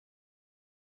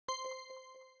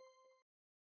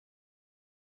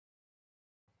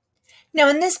Now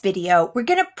in this video, we're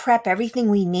going to prep everything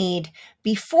we need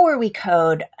before we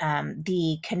code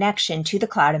the connection to the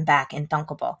cloud and back in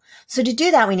Thunkable. So to do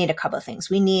that, we need a couple of things.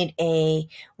 We need a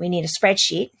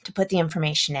spreadsheet to put the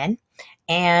information in,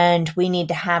 and we need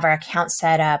to have our account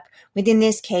set up with, in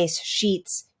this case,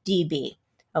 SheetDB.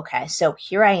 Okay, so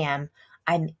here I am.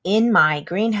 I'm in my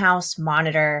Greenhouse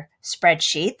Monitor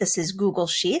spreadsheet. This is Google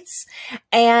Sheets,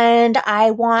 and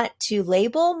I want to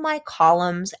label my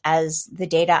columns as the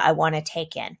data I want to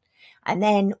take in. And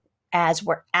then as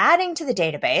we're adding to the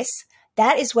database,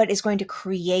 that is what is going to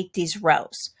create these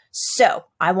rows. So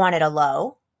I wanted a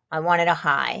low, I wanted a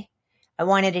high, I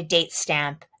wanted a date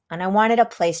stamp, and I wanted a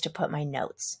place to put my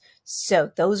notes.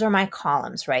 So those are my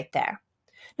columns right there.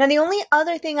 Now, the only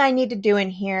other thing I need to do in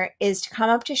here is to come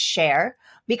up to share,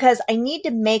 because I need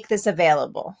to make this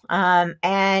available.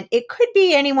 And it could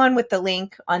be anyone with the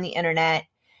link on the internet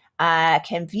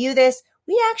can view this.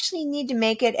 We actually need to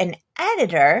make it an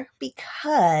editor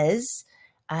because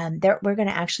we're going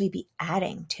to actually be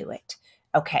adding to it.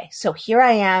 Okay, so here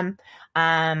I am.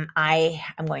 I'm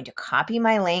going to copy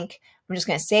my link. I'm just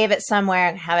going to save it somewhere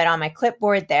and have it on my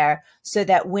clipboard there so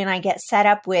that when I get set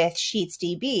up with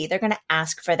SheetsDB, they're going to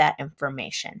ask for that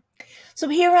information. So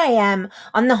here I am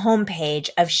on the home page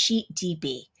of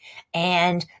SheetDB,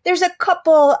 and there's a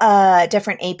couple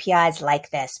different APIs like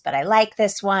this, but I like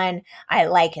this one. I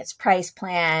like its price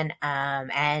plan,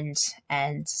 and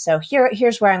so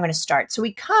here's where I'm going to start. So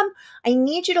I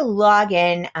need you to log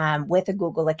in with a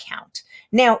Google account.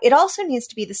 Now, it also needs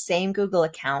to be the same Google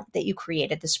account that you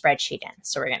created the spreadsheet in.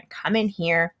 So we're going to come in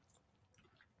here.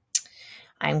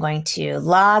 I'm going to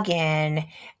log in,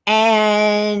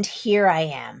 and here I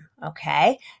am.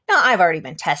 Okay. Now, I've already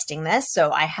been testing this,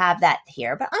 so I have that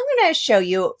here, but I'm going to show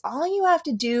you all you have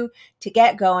to do to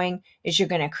get going is you're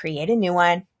going to create a new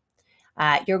one.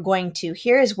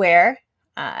 Here is where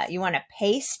you want to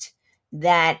paste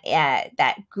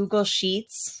that Google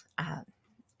Sheets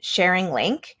sharing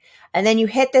link. And then you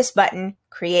hit this button,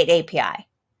 Create API,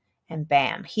 and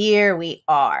bam, here we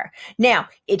are. Now,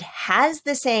 it has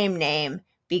the same name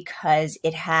because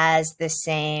it has the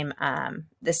same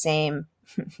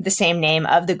name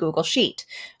of the Google Sheet.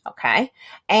 Okay,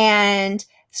 and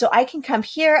so I can come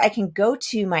here. I can go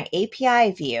to my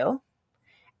API view,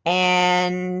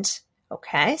 and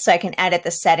okay, so I can edit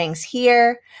the settings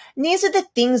here. And these are the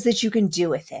things that you can do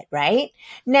with it, right?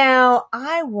 Now,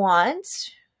 I want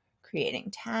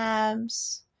creating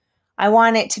tabs. I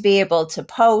want it to be able to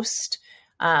post.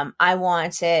 I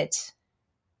want it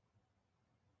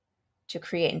to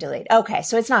create and delete. Okay,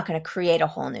 so it's not going to create a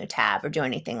whole new tab or do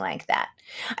anything like that.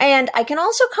 And I can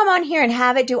also come on here and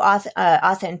have it do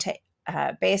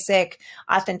basic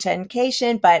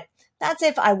authentication, but that's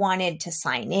if I wanted to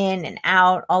sign in and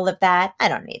out, all of that. I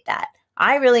don't need that.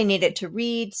 I really need it to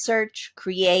read, search,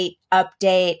 create,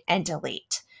 update, and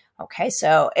delete. Okay,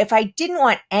 so if I didn't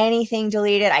want anything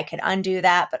deleted, I could undo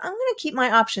that, but I'm going to keep my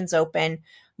options open. I'm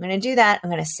going to do that. I'm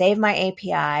going to save my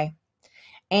API.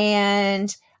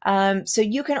 And so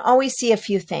you can always see a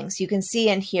few things. You can see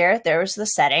in here, there's the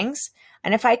settings.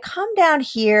 And if I come down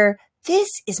here, this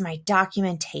is my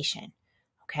documentation.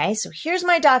 Okay, so here's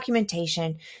my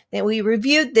documentation that we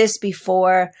reviewed this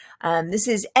before. This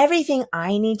is everything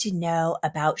I need to know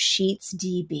about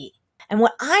SheetsDB. And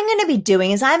what I'm going to be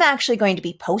doing is I'm actually going to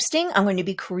be posting. I'm going to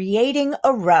be creating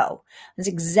a row. That's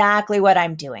exactly what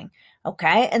I'm doing.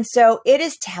 Okay. And so it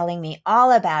is telling me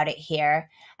all about it here.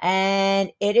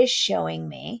 And it is showing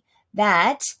me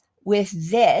that with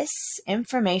this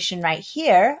information right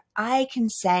here, I can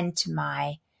send to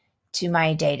my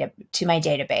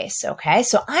database. Okay.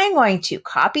 So I'm going to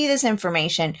copy this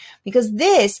information because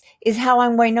this is how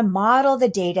I'm going to model the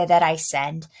data that I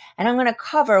send. And I'm going to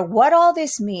cover what all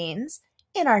this means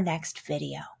in our next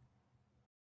video.